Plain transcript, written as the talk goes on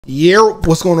Yeah,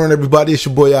 what's going on, everybody? It's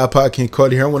your boy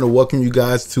iPodKingCarter here. I want to welcome you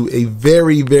guys to a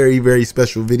very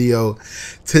special video.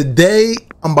 Today,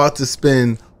 I'm about to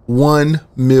spend 1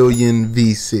 million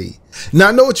VC. Now,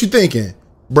 I know what you're thinking,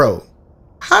 bro.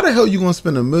 How the hell you gonna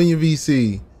spend 1 million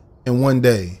VC in one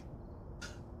day?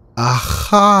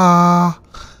 Aha.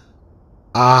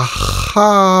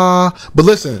 But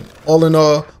listen, all in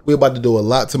all, we're about to do a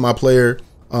lot to my player.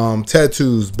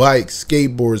 Tattoos, bikes,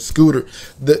 skateboards, scooter.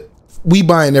 We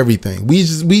buying everything. We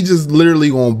just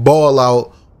literally gonna ball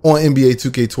out on NBA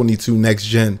 2K22 next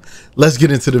gen. Let's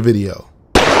get into the video.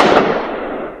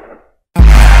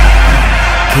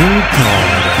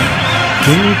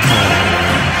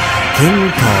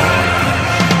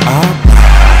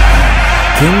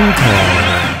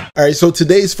 All right, so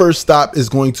today's first stop is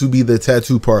going to be the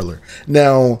tattoo parlor.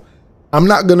 Now, I'm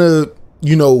not gonna,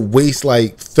 waste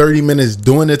like 30 minutes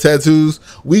doing the tattoos.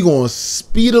 We gonna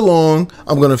speed along.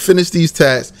 I'm gonna finish these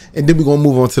tats and then we're gonna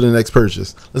move on to the next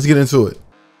purchase. Let's get into it.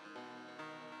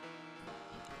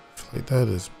 Like that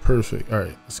is perfect. All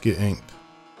right, let's get inked.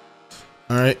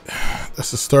 All right, that's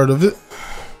the start of it.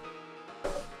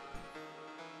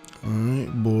 All right,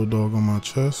 bulldog on my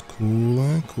chest.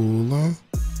 Coolin'.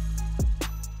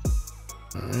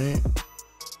 All right.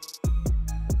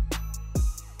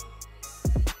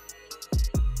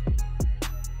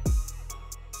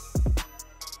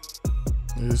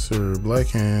 Yes, sir. Black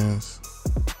hands.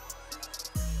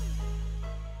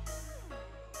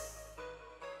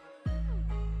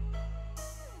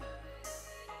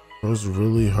 It was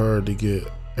really hard to get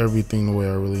everything the way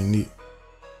I really need.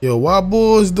 Yo, why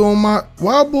bull doing my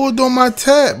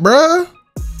tat, bruh?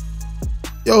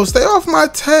 Yo, stay off my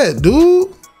tat,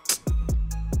 dude.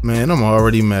 Man, I'm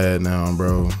already mad now,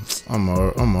 bro. I'm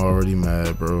already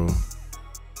mad, bro.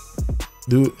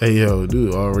 Dude, hey yo,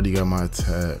 dude already got my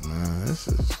tat, man. This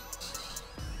is,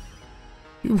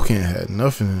 people can't have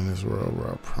nothing in this world,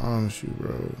 bro. I promise you,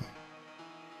 bro.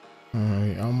 All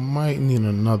right, I might need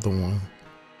another one.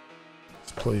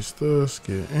 Let's place this,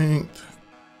 get inked.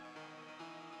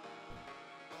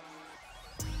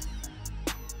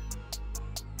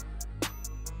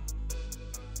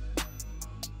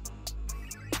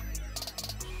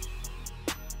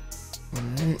 All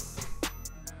right.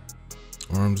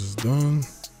 Arms is done.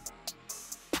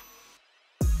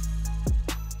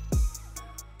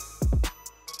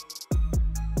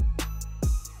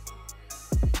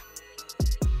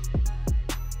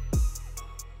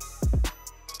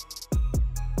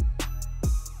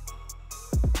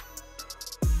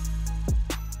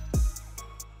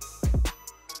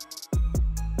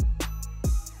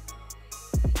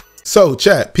 So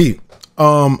chat, Pete.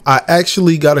 I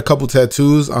actually got a couple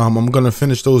tattoos. I'm gonna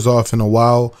finish those off in a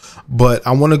while, but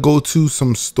I want to go to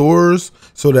some stores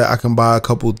so that I can buy a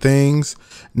couple things.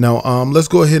 Now, let's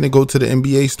go ahead and go to the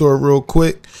NBA store real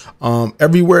quick.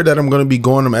 Everywhere that I'm gonna be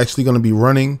going, I'm actually gonna be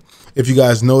running. If you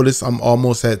guys notice, I'm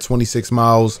almost at 26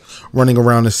 miles running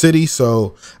around the city.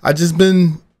 So I just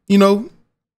been,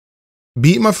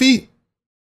 beating my feet.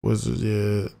 Wizards,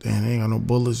 yeah. Damn, they ain't got no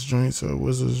bullets joints or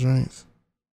Wizards joints.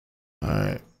 All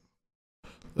right.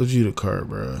 Let's view the card,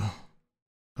 bro.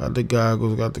 Got the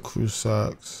goggles, got the crew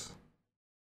socks.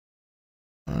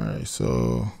 All right,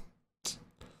 so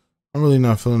I'm really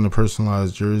not feeling the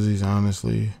personalized jerseys,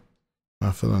 honestly.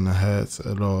 Not feeling the hats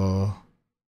at all.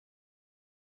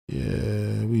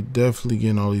 Yeah, we definitely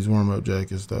getting all these warm-up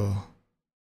jackets, though.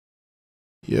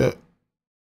 Yep.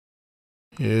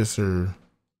 Yes, sir.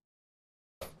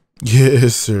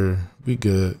 Yes, sir. We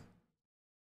good.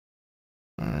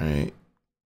 All right.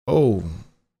 Oh.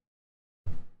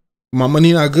 My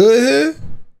money not good here?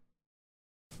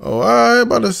 Oh, all right,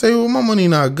 about to say, well, my money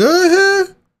not good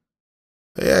here?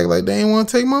 They act like they ain't want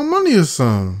to take my money or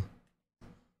something.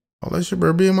 Oh, that shit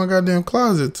better be in my goddamn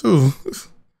closet, too.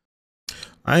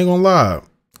 I ain't gonna lie.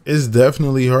 It's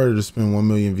definitely harder to spend 1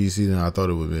 million VC than I thought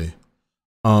it would be.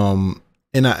 And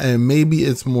maybe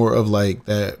it's more of like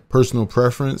that personal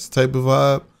preference type of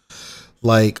vibe.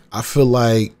 Like, I feel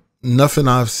like nothing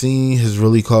I've seen has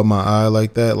really caught my eye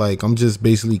like that. Like, I'm just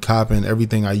basically copying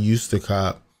everything I used to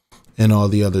cop in all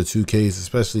the other 2Ks,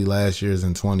 especially last year's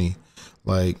and 20.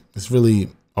 Like, it's really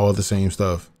all the same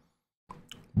stuff.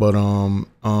 But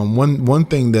one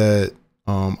thing that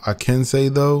I can say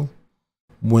though,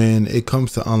 when it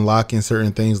comes to unlocking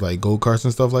certain things like go-karts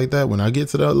and stuff like that, when I get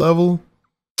to that level,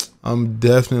 I'm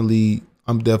definitely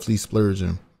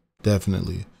splurging.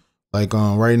 Definitely. Like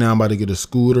right now, I'm about to get a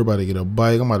scooter, about to get a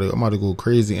bike. I'm about to go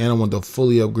crazy, and I want to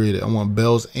fully upgrade it. I want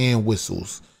bells and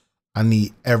whistles. I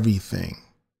need everything.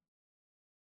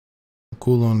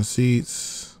 Cool on the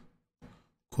seats.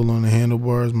 Cool on the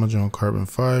handlebars. My joint carbon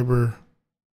fiber.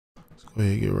 Let's Go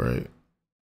ahead, get right.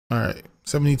 All right,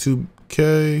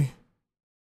 72K.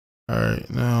 All right,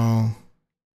 now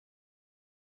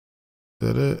is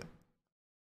that it?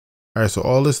 All right, so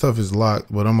all this stuff is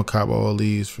locked, but I'm gonna cop all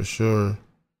these for sure.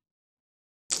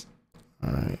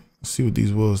 All right, let's see what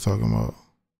these wheels talking about.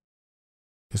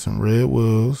 Get some red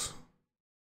wheels.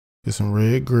 Get some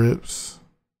red grips.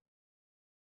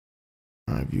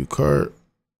 All right, view cart.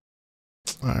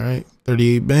 All right,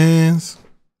 38 bands.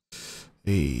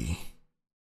 Hey,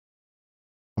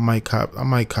 I might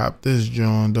cop this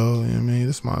John though. You know what I mean,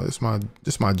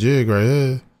 this my jig right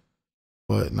here.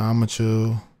 But now I'ma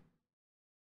chill.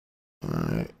 All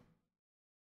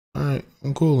right,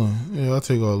 I'm cooling. Yeah, I'll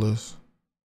take all this.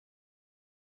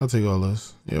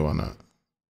 Yeah, why not?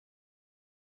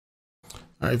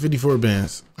 All right, 54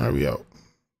 bands. All right, we out.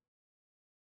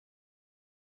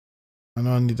 I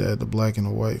know I need to add the black and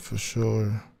the white for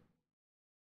sure.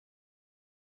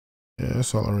 Yeah,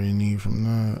 that's all I really need from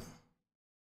that.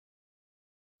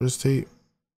 Wrist tape.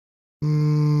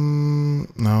 No,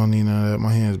 I don't need none of that.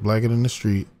 My hand's blacker than the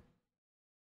street.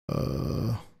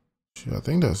 Shit, I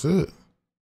think that's it.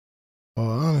 Oh,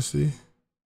 honestly.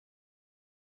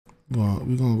 We're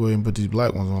gonna go ahead and put these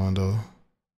black ones on though.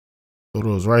 Throw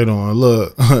those right on.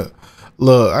 Look.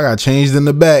 Look, I got changed in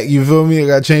the back. You feel me? I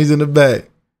got changed in the back.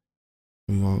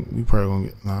 We probably gonna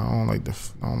get. Nah, I don't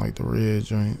like the red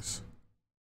joints.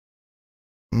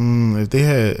 If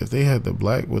they had the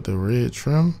black with the red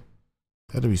trim,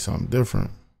 that'd be something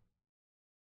different.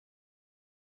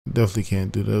 Definitely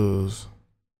can't do those.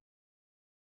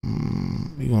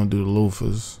 We gonna do the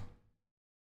loafers.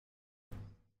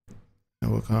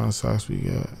 And what kind of socks we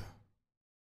got?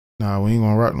 Nah, we ain't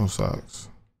gonna rock no socks.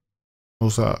 No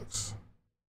socks.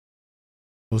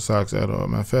 No socks at all.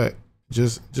 Matter of fact,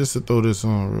 just to throw this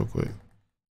on real quick.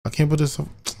 I can't put this on.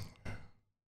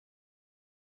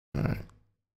 Alright.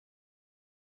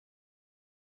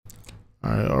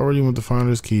 Alright, already went to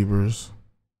Finders Keepers.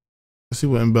 Let's see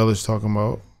what Embellish talking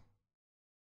about.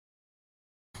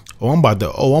 I'm about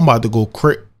to go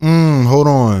crazy. Hold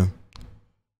on.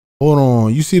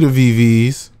 You see the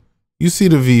VVs.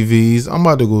 I'm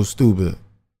about to go stupid.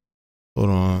 Hold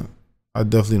on. I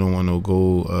definitely don't want no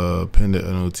gold pendant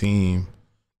or no team.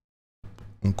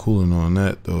 I'm cooling on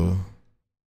that though.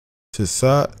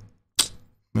 Tissot.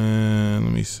 Man,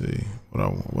 let me see what I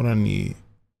want. What I need.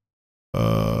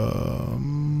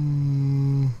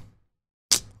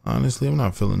 Honestly, I'm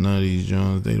not feeling none of these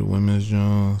Jones. They the women's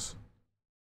Jones.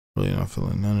 Really not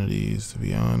feeling none of these, to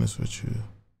be honest with you.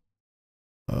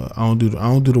 I don't do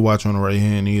the watch on the right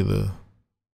hand either.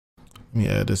 Let me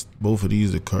add both of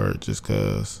these to cart just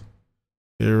cause.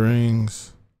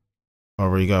 Earrings.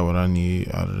 Already got what I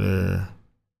need out of there.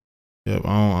 Yep,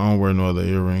 I don't wear no other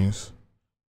earrings.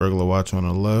 Regular watch on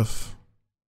the left.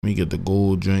 Let me get the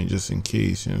gold joint just in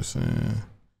case, you know what I'm saying?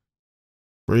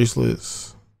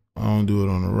 Bracelets. I don't do it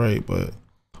on the right, but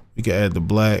we can add the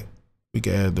black. We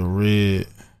can add the red.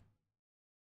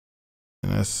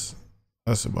 And that's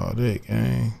about it,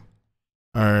 gang.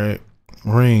 Alright.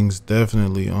 Rings,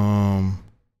 definitely.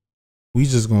 We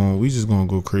just gonna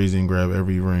go crazy and grab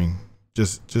every ring.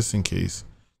 Just in case.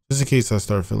 Just in case I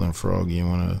start feeling froggy and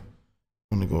wanna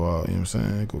go out, you know what I'm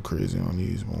saying? Go crazy on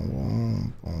these. Boom,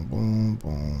 boom, boom, boom,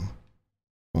 boom.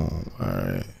 Boom.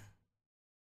 Alright.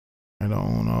 I don't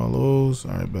own all those.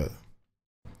 Alright, bet.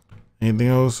 Anything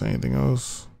else?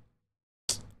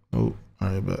 Nope.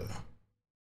 Alright, bet.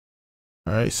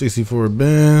 Alright, 64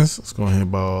 bins. Let's go ahead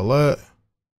and buy all that.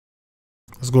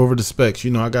 Let's go over the specs.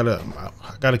 You know, I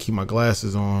gotta keep my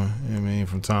glasses on, you know what I mean,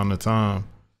 from time to time.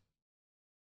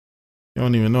 You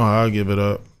don't even know how I give it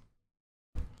up.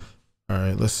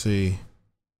 Alright, let's see.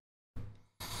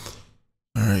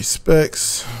 Alright,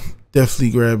 specs.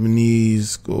 Definitely grabbing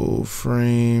these. Gold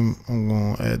frame. I'm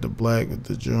gonna add the black with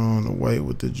the joint, the white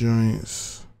with the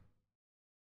joints.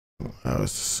 It's the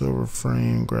silver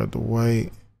frame. Grab the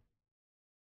white.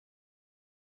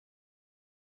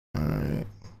 Alright.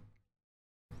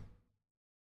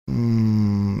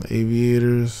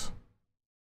 Aviators.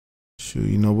 Shoot,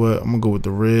 you know what? I'm gonna go with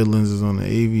the red lenses on the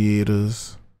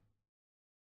aviators.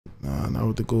 Nah, not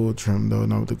with the gold trim though.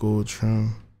 Not with the gold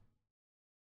trim.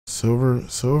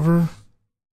 Silver?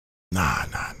 Nah.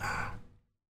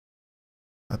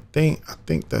 I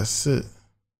think that's it.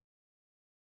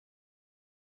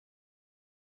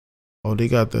 Oh, they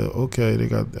got the okay.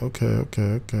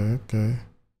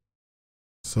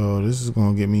 So this is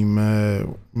gonna get me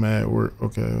mad work.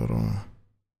 Okay, hold on.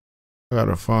 I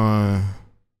gotta find.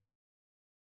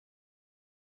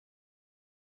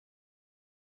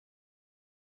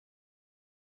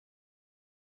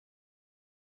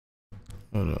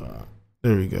 Hold on.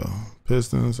 There we go.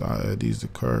 Pistons. I'll add these to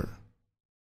cart.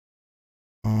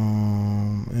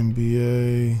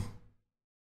 NBA.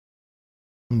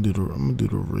 I'm gonna do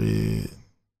the red.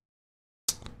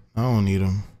 I don't need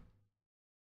them.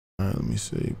 All right, let me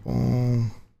see.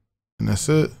 Boom, and that's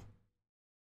it.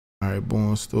 All right, boom.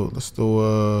 Let's throw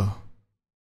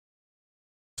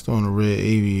on the red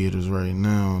aviators right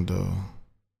now, though.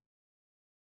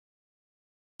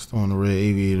 Let's throw on the red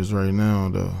aviators right now,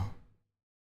 though.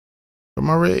 But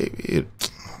my red aviator,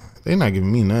 they not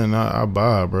giving me nothing. I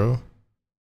buy, bro.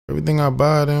 Everything I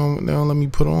buy, they don't let me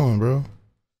put on, bro.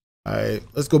 All right,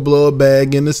 let's go blow a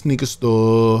bag in the sneaker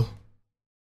store.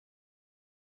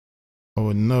 I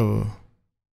would never.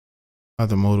 Not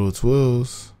the Moto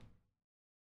 12s.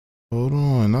 Hold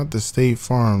on, not the State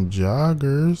Farm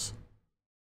joggers.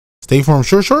 State Farm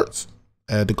short shorts?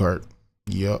 Add to cart.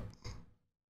 Yup.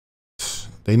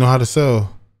 They know how to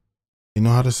sell. They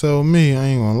know how to sell me. I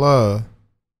ain't gonna lie.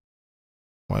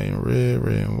 White and red,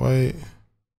 red and white.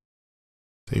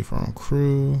 State Farm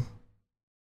crew.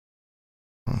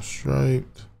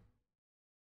 Striped.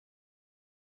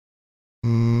 I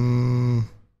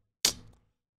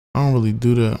don't really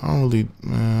do that. I don't really,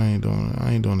 man,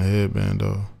 I ain't doing the headband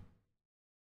though.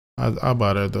 I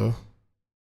buy that though.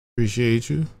 Appreciate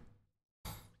you.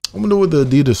 I'm gonna know what the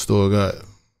Adidas store got.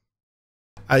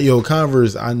 Yo,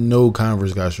 Converse, I know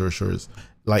Converse got short shorts.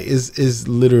 Like it's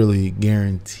literally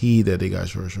guaranteed that they got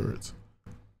short shorts.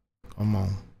 Come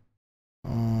on.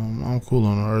 I'm cool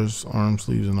on arm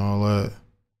sleeves and all that.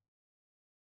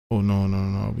 Oh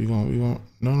no. We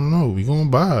gonna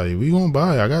buy. We gonna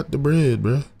buy. I got the bread,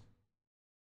 bruh.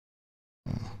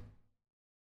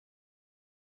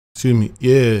 Excuse me.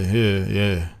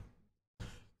 Yeah.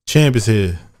 Champ is here. You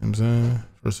know what I'm saying?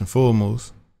 First and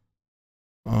foremost.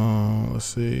 Let's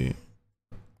see.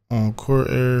 On court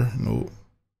air, nope.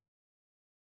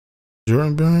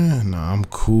 Jordan brand? Nah, I'm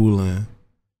cooling.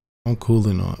 I'm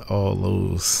cooling on all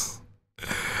those.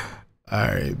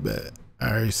 Alright, bet.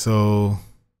 Alright, so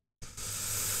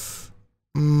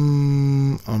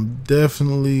I'm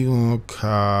definitely gonna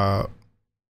cop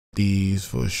these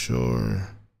for sure.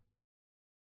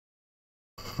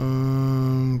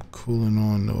 Cooling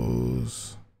on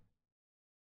those.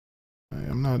 Right,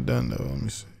 I'm not done though. Let me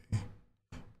see.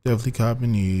 Definitely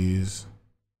copping these.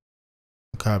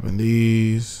 Copping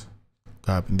these.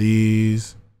 Copping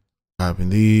these. Copping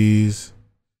these.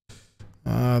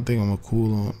 I think I'm gonna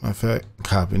cool on. In fact,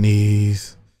 copping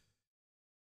these.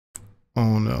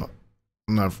 Oh no,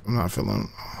 I'm not feeling.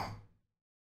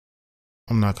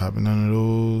 I'm not copping none of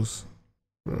those,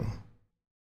 bro.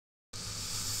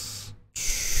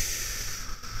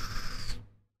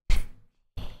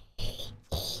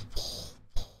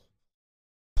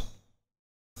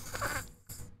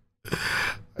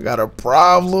 I got a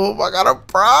problem. I got a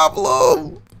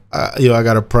problem. I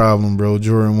got a problem, bro.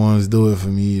 Jordan ones do it for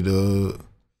me, dog.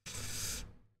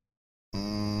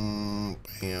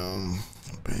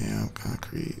 Bam,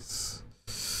 concretes.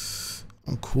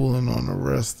 I'm cooling on the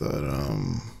rest of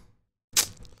them.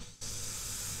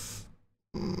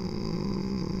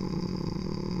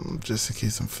 Just in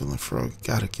case I'm feeling frog,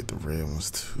 gotta get the red ones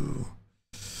too.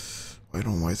 White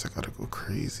on whites, I gotta go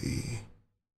crazy.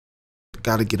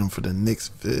 Gotta get them for the Knicks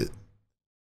fit.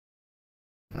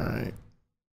 All right.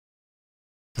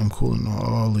 I'm cooling on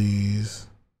all these.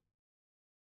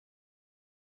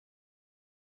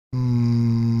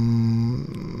 I'm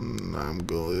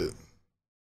good.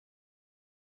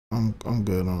 I'm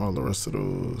good on all the rest of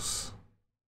those.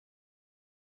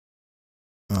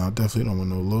 I definitely don't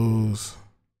want no lows.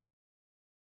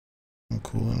 I'm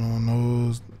cooling on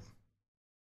those.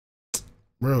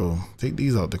 Bro, take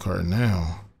these out the cart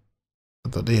now. I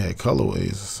thought they had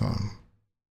colorways or something.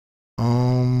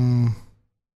 I'm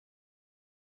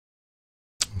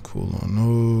cool on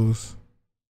those.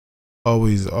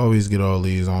 Always get all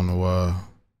these. I don't know why.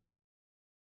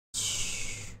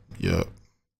 Yep.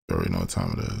 You already know what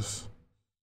time it is.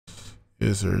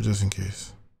 Yes, sir, just in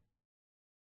case.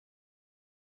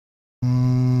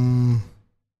 And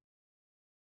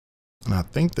I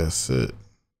think that's it. I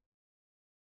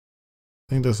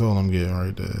think that's all I'm getting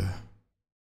right there.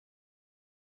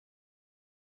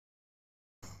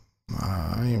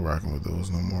 Nah, I ain't rocking with those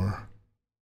no more.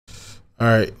 All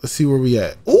right, let's see where we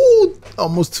at. Ooh,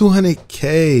 almost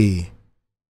 200K.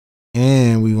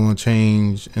 And we gonna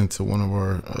change into one of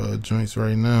our joints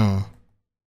right now.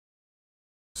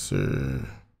 Sir.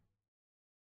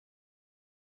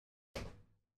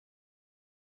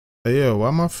 Hey, yo, why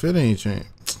my fit ain't changed?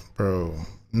 Bro,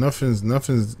 nothing's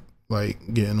like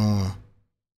getting on.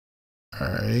 All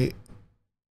right.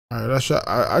 All right, I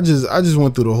just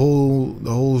went through the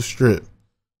whole strip.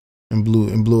 and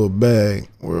blew a bag.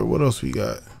 What else we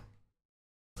got?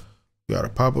 We got a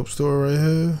pop-up store right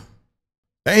here.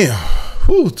 Damn.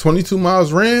 Whew, 22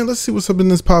 miles ran. Let's see what's up in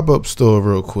this pop-up store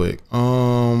real quick.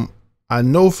 I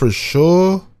know for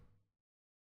sure.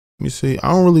 Let me see.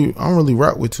 I don't really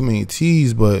rock with too many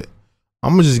T's, but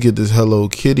I'm gonna just get this Hello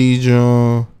Kitty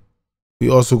John. We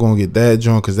also gonna get that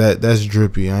John because that's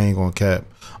drippy. I ain't gonna cap.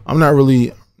 I'm not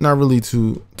really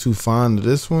too fond of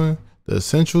this one, the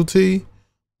Essential Tee,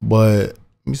 but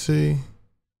let me see.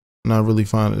 I'm not really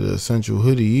fond of the Essential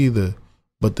hoodie either.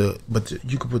 But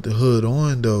you could put the hood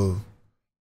on though.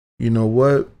 You know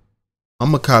what?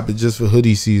 I'm gonna cop it just for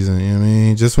hoodie season. You know what I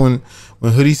mean? Just when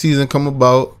hoodie season come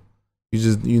about,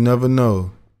 you never know.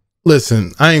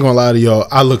 Listen, I ain't gonna lie to y'all.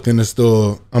 I looked in the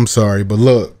store. I'm sorry, but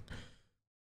look,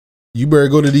 you better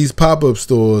go to these pop-up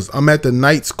stores. I'm at the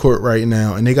Knights Court right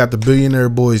now, and they got the Billionaire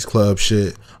Boys Club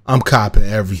shit. I'm copping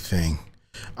everything.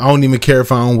 I don't even care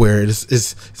if I don't wear it.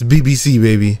 It's BBC,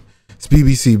 baby. It's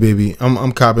BBC, baby.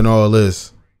 I'm copping all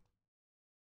this.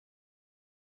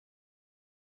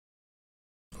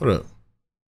 Hold up.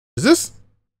 Is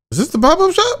this the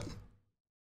pop-up shop?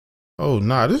 Oh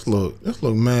nah, this look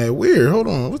mad weird. Hold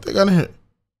on, what they got in here?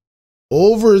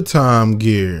 Overtime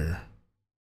gear.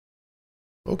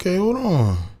 Okay, hold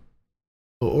on.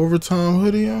 The overtime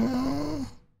hoodie.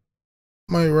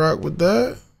 Might rock with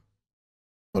that.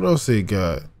 What else they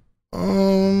got? I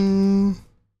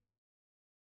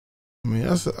mean,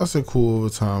 that's a cool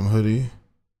overtime hoodie.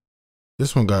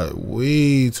 This one got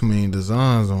way too many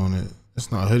designs on it.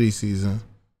 It's not hoodie season.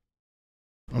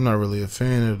 I'm not really a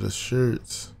fan of the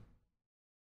shirts.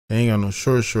 They ain't got no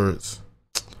shorts.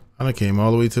 I done came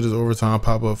all the way to this overtime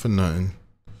pop-up for nothing.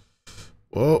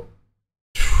 Well,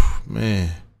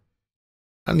 man,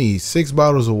 I need 6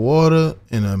 bottles of water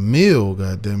and a meal,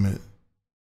 goddammit.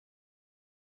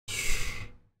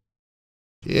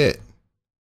 Shit.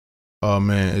 Oh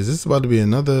man, is this about to be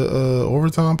another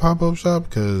overtime pop-up shop?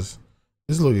 Because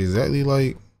this looks exactly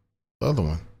like the other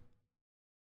one.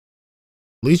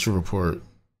 Bleacher Report.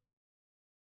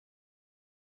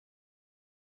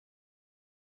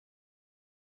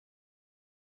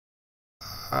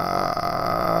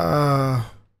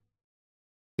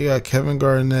 They got Kevin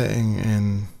Garnett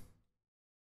and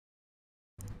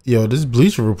yo, this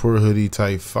Bleacher Report hoodie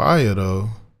type fire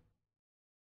though.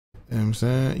 You know what I'm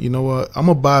saying? You know what? I'm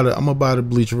gonna buy the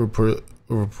Bleacher Report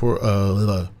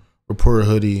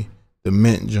hoodie, the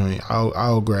mint joint.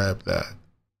 I'll grab that.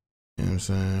 You know what I'm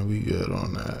saying? We good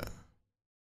on that.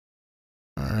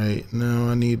 Alright, now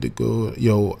I need to go.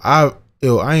 Yo, I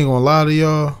ain't gonna lie to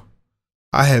y'all.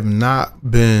 I have not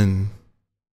been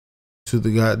to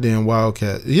the goddamn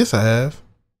Wildcat. Yes, I have.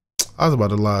 I was about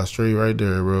to lie straight right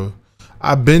there, bro.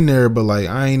 I've been there, but like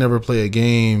I ain't never played a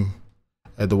game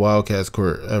at the Wildcats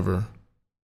court ever.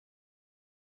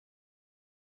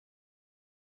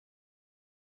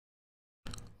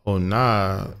 Oh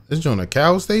nah, it's on a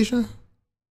cow station.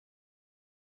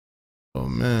 Oh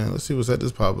man, let's see what's at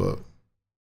this pop up.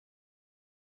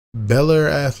 Bel Air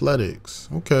Athletics.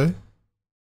 Okay.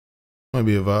 Might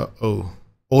be a vibe.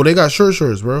 Oh, they got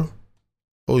shorts, bro.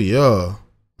 Oh yeah.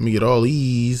 Let me get all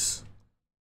these.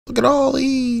 Look at all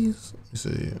these. Let me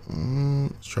see.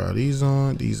 Let's try these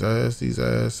on. These ass,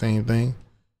 same thing.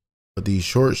 But these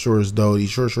shorts though, these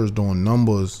short shorts doing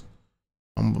numbers.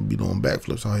 I'm gonna be doing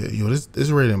backflips out here. Yo,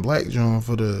 this red and black John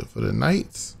for the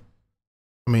Knights.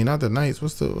 I mean, not the Knights.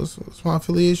 What's my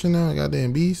affiliation now?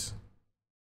 Goddamn Beast.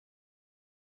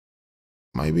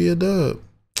 Might be a dub.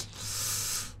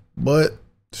 But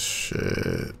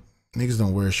shit, niggas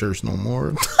don't wear shirts no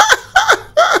more.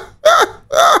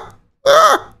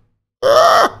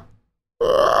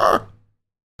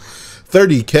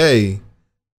 $30K.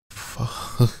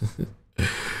 Fuck.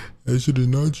 That shit is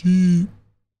not cheap.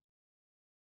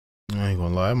 I ain't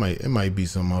gonna lie, it might be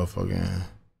some motherfucking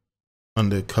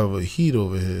undercover heat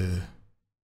over here.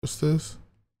 What's this?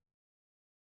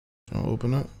 Trying to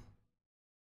open up?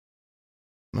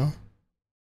 No?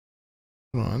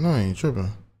 No, I know I ain't tripping.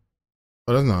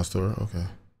 Oh, that's not a store. Okay.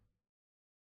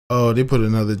 Oh, they put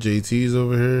another JT's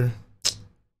over here.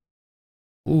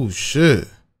 Ooh, shit.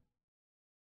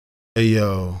 Hey,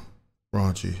 yo,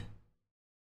 raunchy.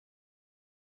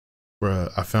 Bruh,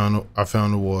 I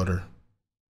found the water.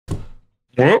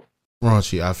 What?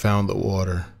 Raunchy, I found the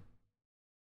water.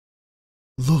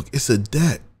 Look, it's a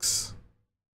Dex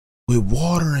with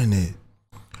water in it.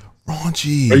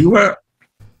 Raunchy. Where you at?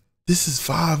 This is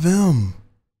 5M.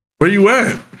 Where you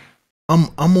at? I'm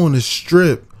on the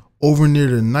strip over near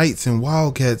the Knights and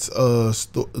Wildcats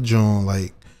John.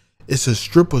 Like, it's a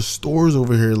strip of stores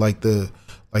over here, like the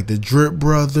Drip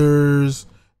Brothers,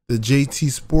 the JT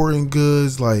Sporting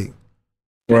Goods. Like,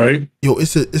 Right. Yo,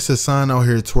 it's a sign out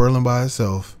here twirling by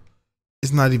itself.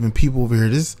 It's not even people over here.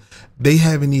 They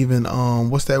haven't even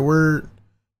what's that word?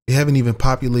 They haven't even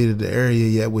populated the area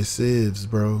yet with civs,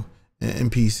 bro,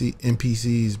 and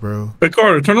NPCs, bro. Hey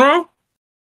Carter, turn around.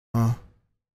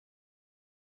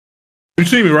 You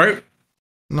see me, right?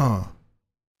 No.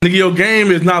 Nigga, your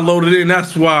game is not loaded in.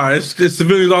 That's why it's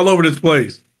civilians all over this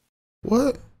place.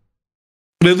 What?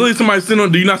 There's literally somebody sitting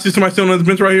on. Do you not see somebody sitting on this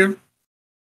bench right here?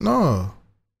 No.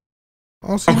 I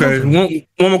don't see Okay. nothing.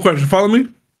 One more question. Follow me.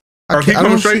 Or keep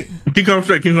coming straight. Keep coming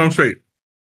straight. Keep coming straight.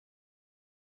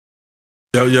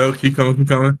 Yo, keep coming. Keep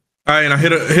coming. All right, and I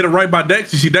hit a right by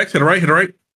Dex. You see Dex? Hit a right. Hit a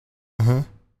right. Uh-huh.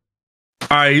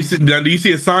 All right. Do you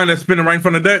see a sign that's spinning right in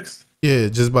front of Dex? Yeah,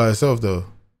 just by itself though.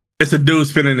 It's a dude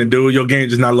spinning it, dude. Your game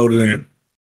just not loaded in.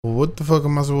 Well, what the fuck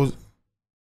am I supposed?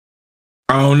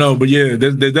 I don't know, but yeah,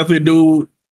 there's definitely a dude.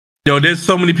 Yo, there's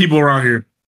so many people around here.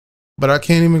 But I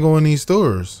can't even go in these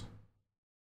stores.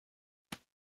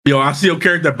 Yo, I see your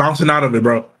character bouncing out of it,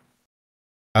 bro.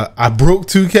 I broke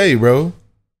 2K, bro.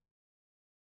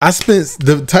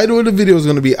 The title of the video is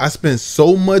going to be, I spent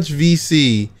so much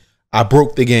VC, I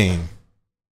broke the game.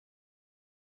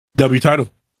 W title.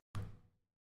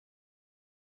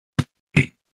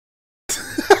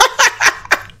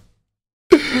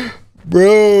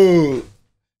 Bro,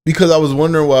 because I was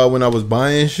wondering why when I was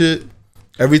buying shit,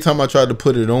 every time I tried to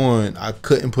put it on, I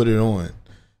couldn't put it on.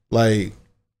 Like,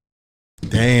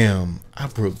 damn, I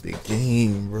broke the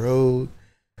game, bro.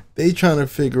 They trying to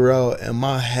figure out, am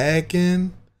I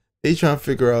hacking? They trying to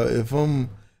figure out if I'm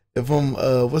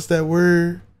what's that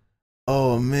word?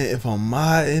 Oh man, if I'm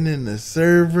modding in the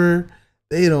server.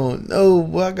 They don't know,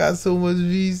 boy. I got so much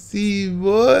VC,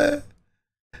 boy.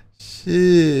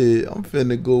 Shit, I'm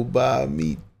finna go buy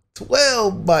me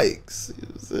 12 bikes. You know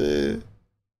what I'm saying?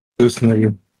 This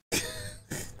nigga,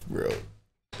 bro.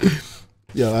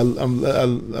 Yeah,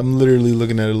 I'm literally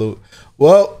looking at it a little.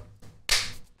 Well,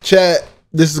 chat.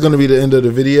 This is gonna be the end of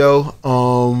the video.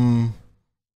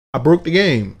 I broke the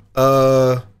game.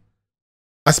 I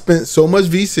spent so much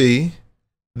VC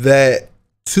that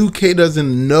 2K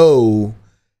doesn't know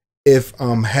if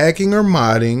I'm hacking or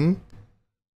modding.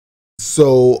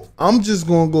 So I'm just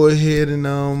gonna go ahead and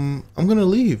I'm gonna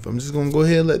leave. I'm just gonna go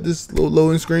ahead and let this little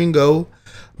loading screen go.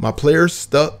 My player's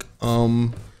stuck.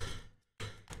 I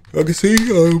can see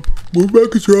move my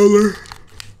controller.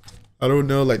 I don't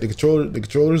know, like the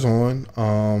controller's on.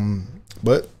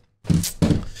 But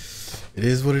it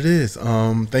is what it is.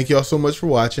 Thank y'all so much for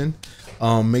watching.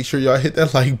 Make sure y'all hit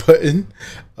that like button.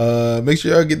 Make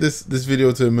sure y'all get this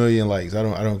video to 1 million likes. I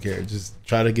don't care. Just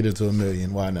try to get it to 1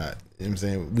 million. Why not? You know what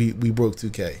I'm saying? We broke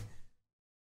 2K.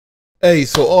 Hey,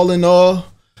 so all in all,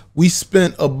 we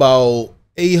spent about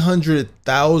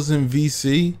 800,000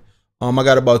 VC. I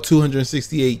got about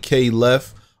 268K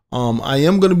left. I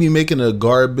am going to be making a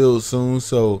guard build soon,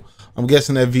 so I'm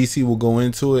guessing that VC will go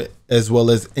into it as well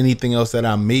as anything else that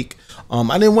I make.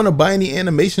 I didn't want to buy any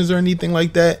animations or anything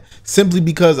like that simply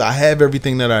because I have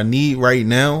everything that I need right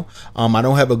now. I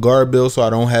don't have a guard build, so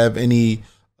I don't have any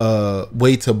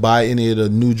way to buy any of the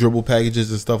new dribble packages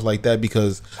and stuff like that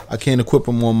because I can't equip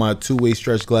them on my two-way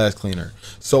stretch glass cleaner.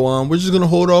 So we're just going to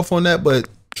hold off on that, but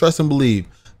trust and believe,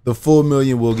 the full 1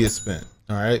 million will get spent.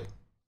 All right.